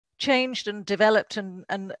changed and developed and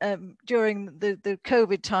during the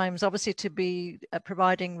COVID times, obviously, to be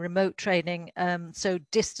providing remote training, so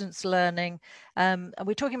distance learning. And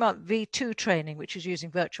we're talking about V2 training, which is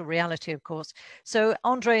using virtual reality, of course. So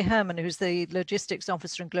Andre Herman, who's the Logistics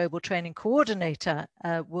Officer and Global Training Coordinator,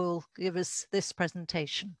 will give us this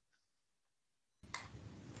presentation.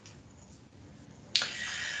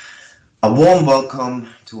 A warm welcome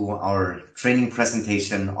to our training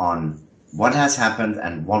presentation on what has happened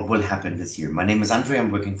and what will happen this year. My name is Andre.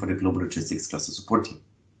 I'm working for the Global Logistics Cluster Support Team.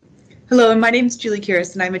 Hello, and my name is Julie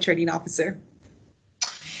Kiris, and I'm a training officer.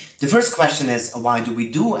 The first question is, why do we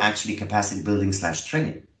do actually capacity building /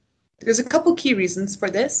 training? There's a couple key reasons for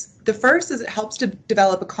this. The first is it helps to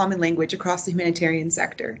develop a common language across the humanitarian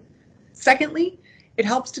sector. Secondly, it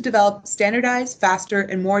helps to develop standardized, faster,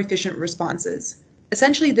 and more efficient responses.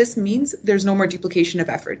 Essentially, this means there's no more duplication of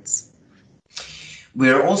efforts.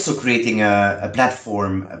 We're also creating a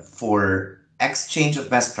platform for exchange of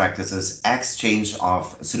best practices, exchange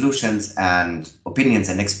of solutions and opinions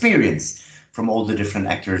and experience from all the different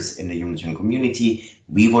actors in the humanitarian community.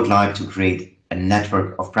 We would like to create a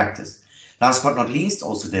network of practice. Last but not least,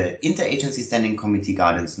 also the Interagency Standing Committee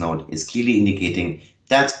guidance note is clearly indicating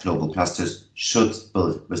that global clusters should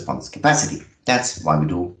build response capacity. That's why we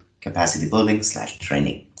do capacity building /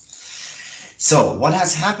 training. So what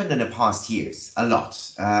has happened in the past years? A lot.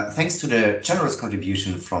 Thanks to the generous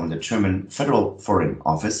contribution from the German Federal Foreign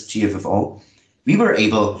Office, GFFO, we were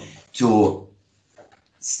able to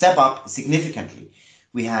step up significantly.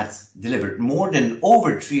 We had delivered more than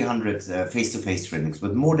over 300 face-to-face trainings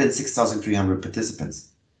with more than 6,300 participants.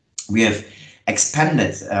 We have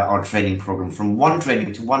expanded our training program from 1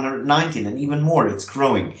 training to 119 and even more. It's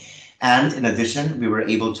growing. And in addition, we were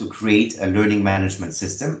able to create a learning management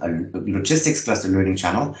system, a logistics cluster learning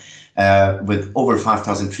channel with over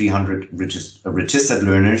 5,300 registered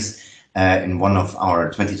learners in one of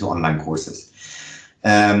our 22 online courses.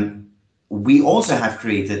 We also have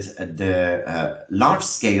created the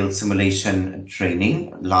large-scale simulation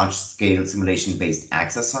training, large-scale simulation-based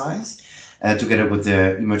exercise, together with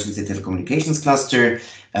the Emergency Telecommunications Cluster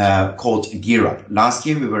called Gear Up. Last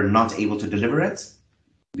year, we were not able to deliver it.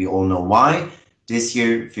 We all know why. This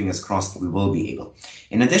year, fingers crossed, we will be able.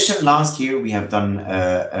 In addition, last year, we have done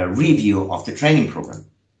a review of the training program.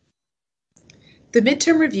 The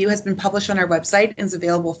midterm review has been published on our website and is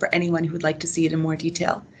available for anyone who would like to see it in more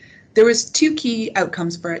detail. There was 2 key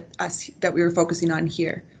outcomes for us that we were focusing on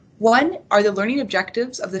here. One, are the learning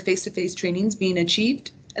objectives of the face-to-face trainings being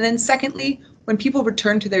achieved? And then secondly, when people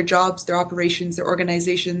return to their jobs, their operations, their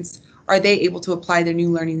organizations, are they able to apply their new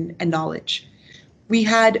learning and knowledge? We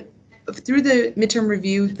had, through the midterm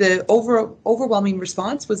review, the overwhelming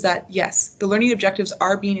response was that, yes, the learning objectives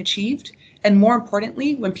are being achieved, and more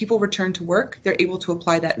importantly, when people return to work, they're able to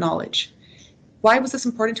apply that knowledge. Why was this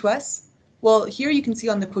important to us? Well, here you can see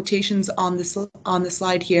on the quotations on the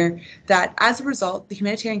slide here that as a result, the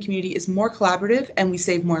humanitarian community is more collaborative and we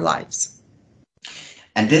save more lives.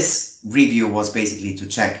 And this review was basically to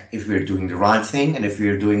check if we're doing the right thing and if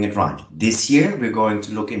we're doing it right. This year, we're going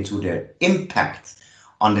to look into the impact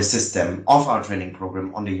on the system of our training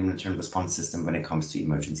program on the humanitarian response system when it comes to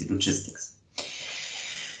emergency logistics.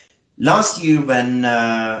 Last year, when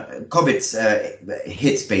COVID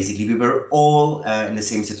hit, basically, we were all in the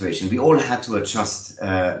same situation. We all had to adjust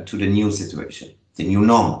to the new situation, the new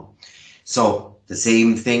normal. So the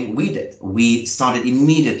same thing we did. We started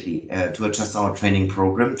immediately to adjust our training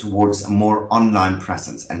program towards a more online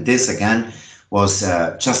presence. And this, again, was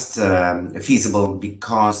just feasible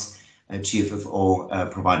because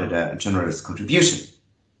GFFO provided a generous contribution.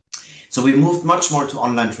 So we moved much more to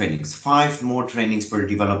online trainings. 5 more trainings were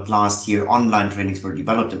developed last year. Online trainings were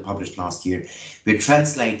developed and published last year. We're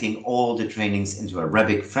translating all the trainings into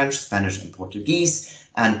Arabic, French, Spanish, and Portuguese,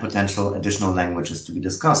 and potential additional languages to be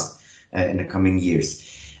discussed in the coming years.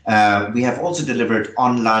 We have also delivered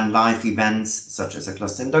online live events, such as a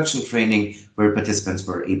cluster induction training, where participants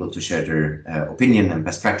were able to share their opinion and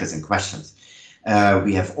best practice and questions.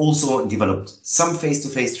 We have also developed some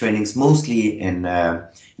face-to-face trainings, mostly in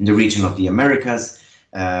the region of the Americas,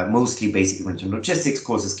 mostly basic humanitarian logistics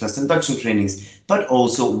courses, cluster induction trainings, but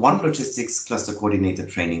also 1 logistics cluster coordinator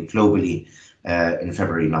training globally in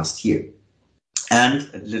February last year. And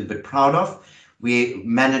a little bit proud of, we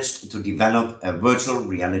managed to develop a virtual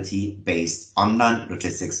reality-based online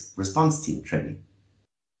logistics response team training.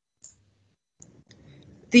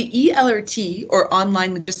 The eLRT, or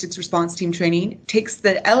Online Logistics Response Team Training, takes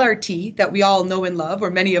the LRT that we all know and love, or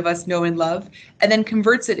many of us know and love, and then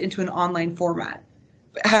converts it into an online format.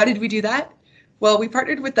 How did we do that? Well, we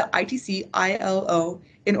partnered with the ITC ILO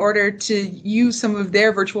in order to use some of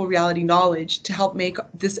their virtual reality knowledge to help make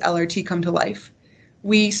this LRT come to life.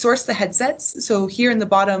 We sourced the headsets. So here in the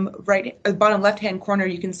bottom left-hand corner,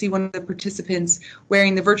 you can see one of the participants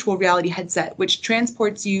wearing the virtual reality headset, which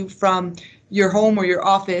transports you from your home or your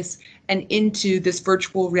office and into this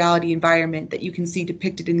virtual reality environment that you can see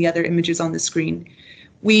depicted in the other images on the screen.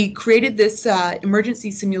 We created this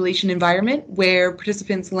emergency simulation environment where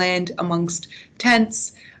participants land amongst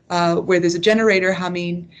tents, where there's a generator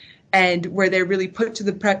humming, and where they're really put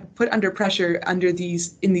under pressure in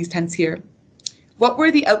these tents here. What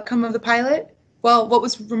were the outcome of the pilot? Well, what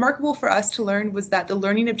was remarkable for us to learn was that the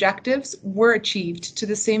learning objectives were achieved to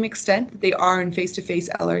the same extent that they are in face-to-face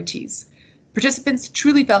LRTs. Participants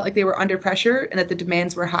truly felt like they were under pressure and that the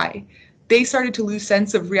demands were high. They started to lose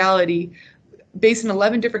sense of reality. Based in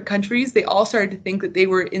 11 different countries, they all started to think that they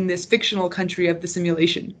were in this fictional country of the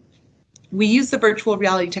simulation. We use the virtual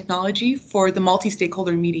reality technology for the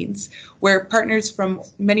multi-stakeholder meetings, where partners from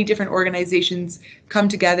many different organizations come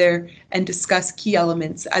together and discuss key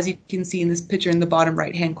elements, as you can see in this picture in the bottom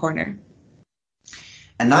right-hand corner.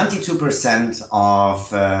 And 92% of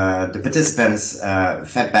the participants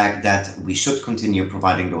fed back that we should continue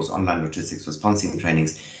providing those online logistics response team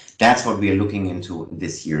trainings. That's what we are looking into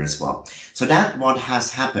this year as well. So that's what has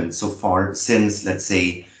happened so far since, let's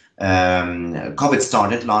say, COVID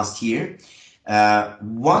started last year.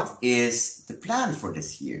 What is the plan for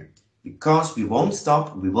this year? Because we won't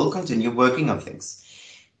stop, we will continue working on things.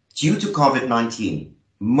 Due to COVID-19,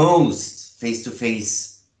 most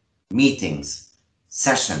face-to-face meetings,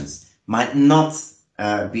 sessions might not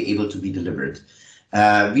be able to be delivered.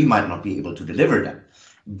 We might not be able to deliver them,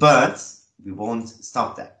 but we won't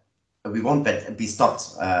stop that. We won't be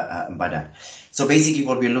stopped by that. So basically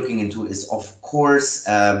what we're looking into is, of course,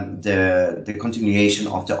 the continuation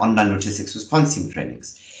of the online logistics response team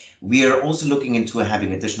trainings. We are also looking into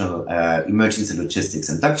having additional emergency logistics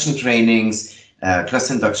induction trainings,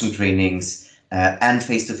 cluster induction trainings, and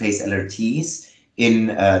face-to-face LRTs in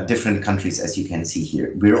different countries, as you can see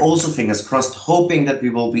here. We're also, fingers crossed, hoping that we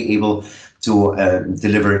will be able to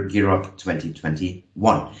deliver Gear Up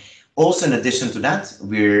 2021. Also, in addition to that,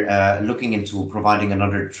 we're looking into providing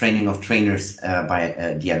another training of trainers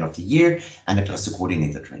by the end of the year, and a cluster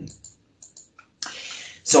coordinator training.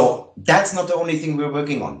 So that's not the only thing we're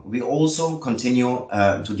working on. We also continue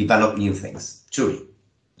to develop new things. Julie.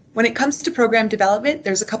 When it comes to program development,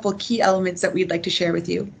 there's a couple of key elements that we'd like to share with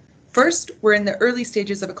you. First, we're in the early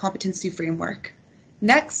stages of a competency framework.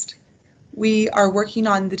 Next, we are working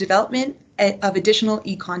on the development of additional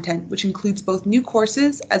e-content, which includes both new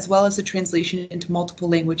courses as well as the translation into multiple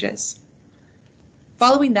languages.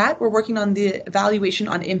 Following that, we're working on the evaluation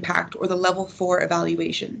on impact, or the level 4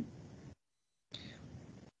 evaluation.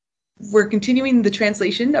 We're continuing the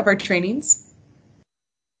translation of our trainings,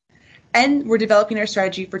 and we're developing our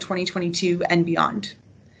strategy for 2022 and beyond.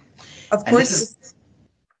 Of course, this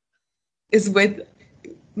is with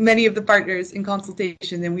many of the partners in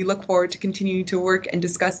consultation, and we look forward to continuing to work and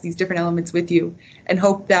discuss these different elements with you, and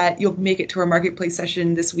hope that you'll make it to our marketplace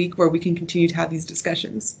session this week where we can continue to have these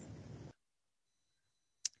discussions.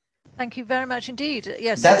 Thank you very much indeed.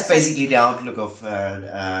 Yes, that's basically the outlook of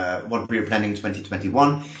what we're planning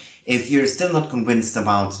 2021. If you're still not convinced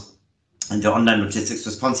about the online logistics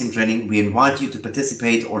response team training, we invite you to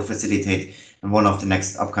participate or facilitate in one of the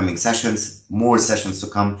next upcoming sessions. More sessions to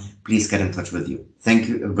come. Please get in touch with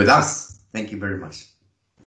us. Thank you very much.